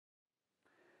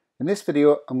In this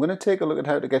video, I'm going to take a look at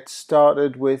how to get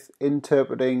started with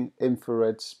interpreting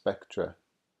infrared spectra.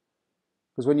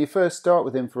 Because when you first start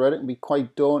with infrared, it can be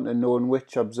quite daunting knowing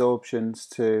which absorptions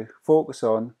to focus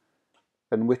on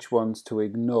and which ones to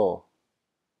ignore.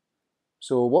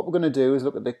 So what we're going to do is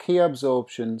look at the key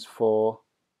absorptions for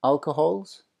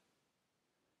alcohols,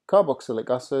 carboxylic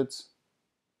acids,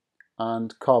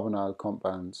 and carbonyl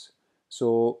compounds.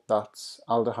 So that's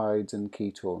aldehydes and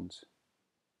ketones.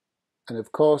 And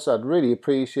of course, I'd really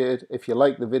appreciate it if you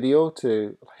like the video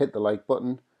to hit the like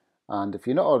button, and if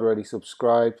you're not already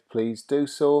subscribed, please do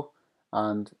so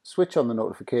and switch on the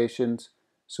notifications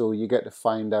so you get to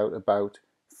find out about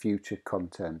future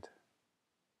content.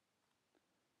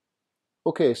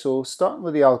 Okay, so starting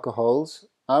with the alcohols,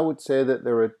 I would say that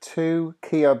there are two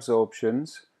key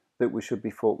absorptions that we should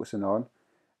be focusing on,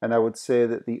 and I would say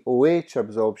that the OH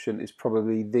absorption is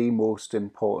probably the most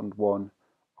important one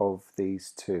of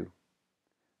these two.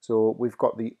 So we've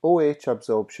got the OH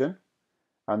absorption,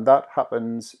 and that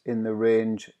happens in the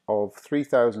range of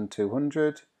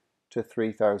 3,200 to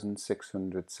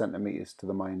 3,600 centimeters to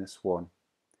the -1.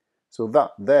 So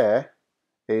that there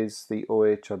is the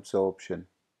OH absorption.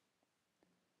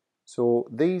 So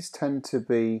these tend to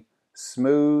be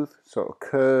smooth, sort of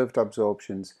curved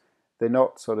absorptions. They're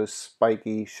not sort of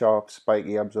spiky, sharp,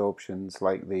 spiky absorptions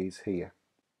like these here.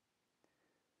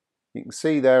 You can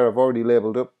see there I've already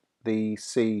labelled up the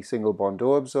C single bond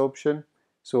O absorption,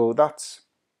 so that's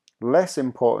less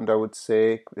important, I would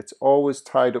say. It's always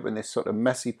tied up in this sort of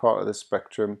messy part of the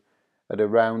spectrum at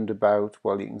around about,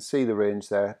 well, you can see the range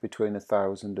there, between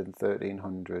 1,000 and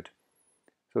 1,300.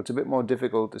 So it's a bit more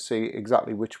difficult to see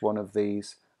exactly which one of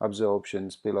these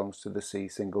absorptions belongs to the C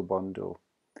single bond O,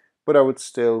 but I would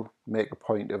still make a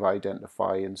point of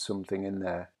identifying something in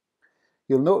there.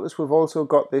 You'll notice we've also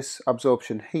got this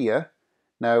absorption here.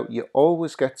 Now, you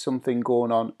always get something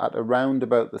going on at around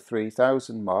about the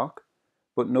 3,000 mark,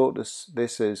 but notice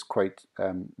this is quite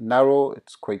narrow,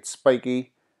 it's quite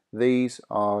spiky. These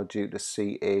are due to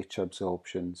CH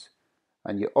absorptions,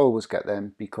 and you always get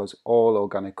them because all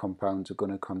organic compounds are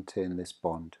going to contain this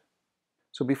bond.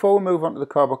 So before we move on to the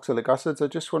carboxylic acids, I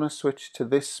just want to switch to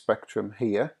this spectrum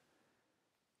here.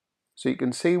 So you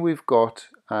can see we've got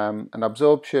an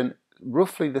absorption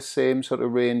roughly the same sort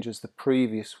of range as the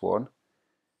previous one.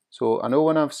 So I know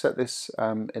when I've set this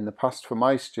in the past for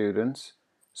my students,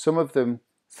 some of them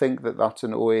think that that's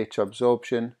an OH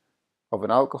absorption of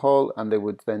an alcohol, and they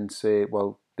would then say,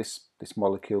 well, this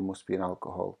molecule must be an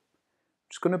alcohol.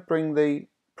 I'm just going to bring the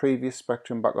previous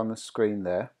spectrum back on the screen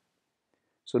there.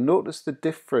 So notice the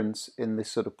difference in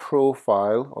this sort of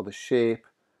profile or the shape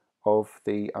of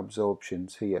the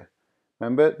absorptions here.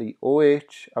 Remember, the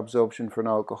OH absorption for an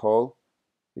alcohol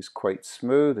is quite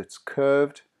smooth, it's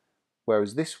curved,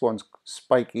 whereas this one's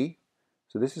spiky.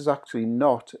 So this is actually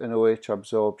not an OH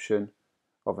absorption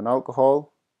of an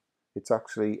alcohol, it's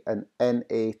actually an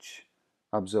NH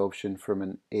absorption from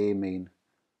an amine.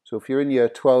 So if you're in year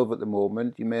 12 at the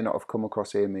moment, you may not have come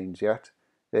across amines yet.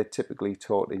 They're typically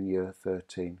taught in year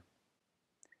 13.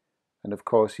 And of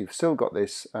course you've still got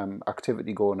this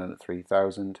activity going on at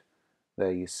 3,000.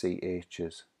 There you see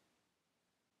H's.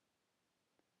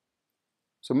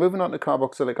 So moving on to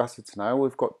carboxylic acids now,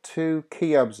 we've got two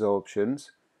key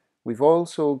absorptions. We've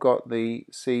also got the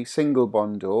C single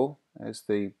bond O as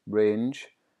the range.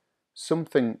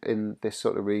 Something in this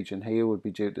sort of region here would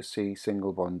be due to C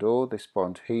single bond O, this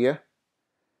bond here.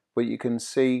 But you can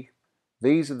see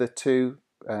these are the two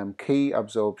key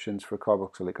absorptions for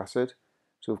carboxylic acid.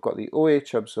 So we've got the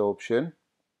OH absorption.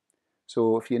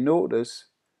 So if you notice,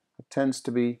 it tends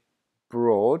to be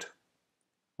broad.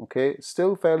 Okay, it's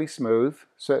still fairly smooth,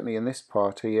 certainly in this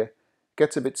part here.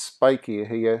 Gets a bit spikier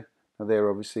here. Now there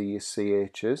obviously your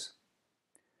CHs.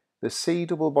 The C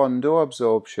double bond O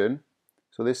absorption,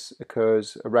 so this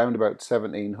occurs around about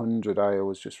 1,700, I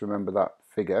always just remember that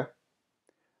figure.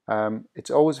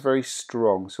 It's always very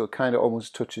strong, so it kind of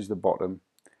almost touches the bottom.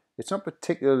 It's not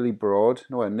particularly broad,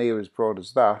 nowhere near as broad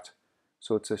as that,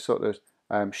 so it's a sort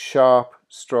of sharp,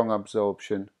 strong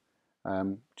absorption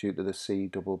due to the C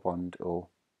double bond O.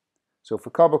 So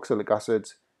for carboxylic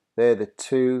acids, they're the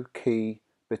two key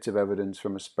bits of evidence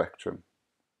from a spectrum.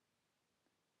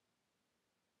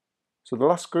 So the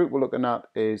last group we're looking at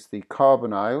is the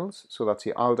carbonyls, so that's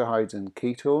your aldehydes and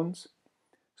ketones.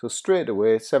 So straight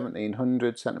away,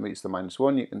 1,700 centimeters to the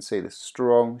 -1, you can see the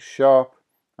strong, sharp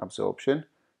absorption.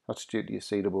 That's due to your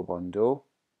C double bond O.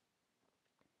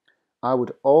 I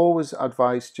would always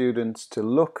advise students to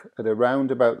look at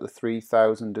around about the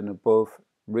 3,000 and above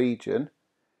region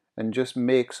and just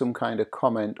make some kind of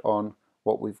comment on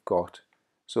what we've got.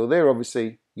 So there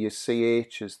obviously your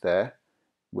CHs there.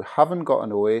 We haven't got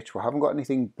an OH, we haven't got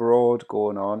anything broad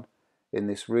going on in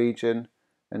this region,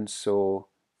 and so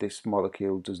this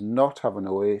molecule does not have an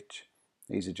OH.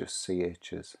 These are just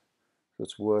CHs. So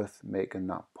it's worth making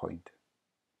that point.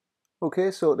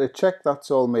 Okay, so to check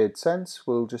that's all made sense,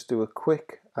 we'll just do a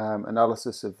quick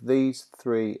analysis of these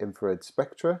three infrared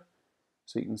spectra.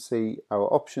 So you can see our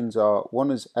options are,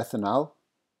 one is ethanal,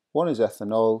 one is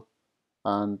ethanol,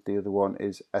 and the other one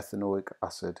is ethanoic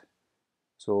acid.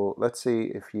 So let's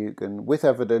see if you can, with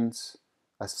evidence,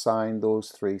 assign those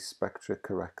three spectra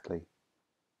correctly.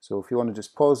 So if you want to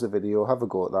just pause the video, have a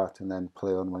go at that, and then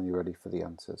play on when you're ready for the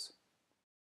answers.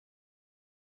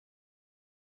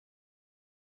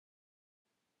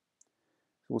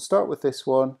 We'll start with this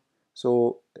one.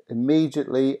 So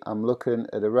immediately I'm looking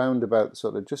at around about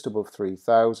sort of just above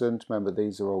 3000. Remember,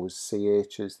 these are always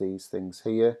CHs, these things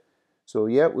here. So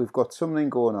yeah, we've got something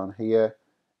going on here.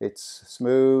 It's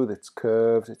smooth, it's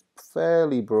curved, it's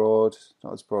fairly broad,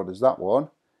 not as broad as that one.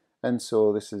 And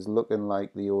so this is looking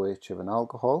like the OH of an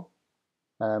alcohol.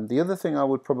 The other thing I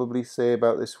would probably say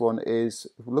about this one is,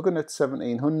 looking at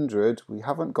 1700, we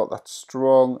haven't got that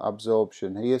strong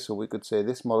absorption here, so we could say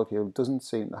this molecule doesn't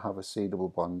seem to have a C double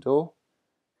bond O.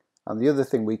 And the other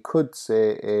thing we could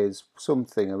say is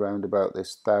something around about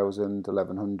this 1000,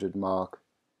 1100 mark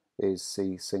is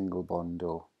C single bond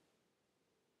O.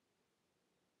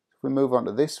 If we move on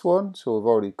to this one, so we've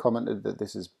already commented that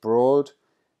this is broad,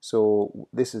 so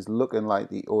this is looking like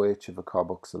the OH of a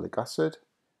carboxylic acid.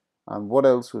 And what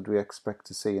else would we expect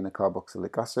to see in a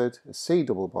carboxylic acid? A C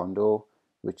double bond O,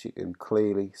 which you can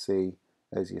clearly see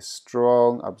as your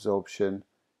strong absorption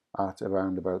at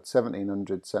around about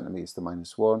 1700 centimeters to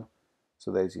 -1.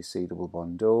 So there's your C double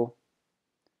bond O.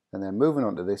 And then moving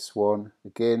on to this one,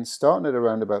 again starting at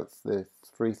around about the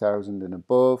 3000 and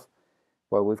above.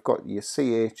 Well, we've got your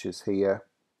CHs here,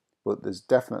 but there's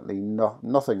definitely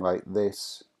nothing like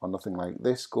this or nothing like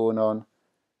this going on.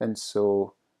 And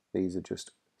so these are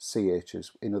just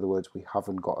CHs. In other words, we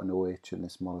haven't got an OH in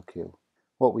this molecule.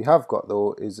 What we have got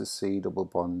though is a C double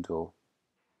bond O.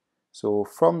 So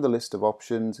from the list of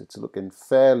options, it's looking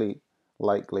fairly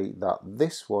likely that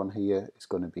this one here is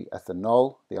going to be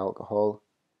ethanol, the alcohol.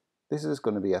 This is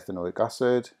going to be ethanoic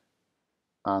acid,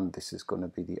 and this is going to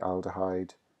be the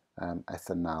aldehyde,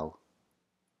 ethanal.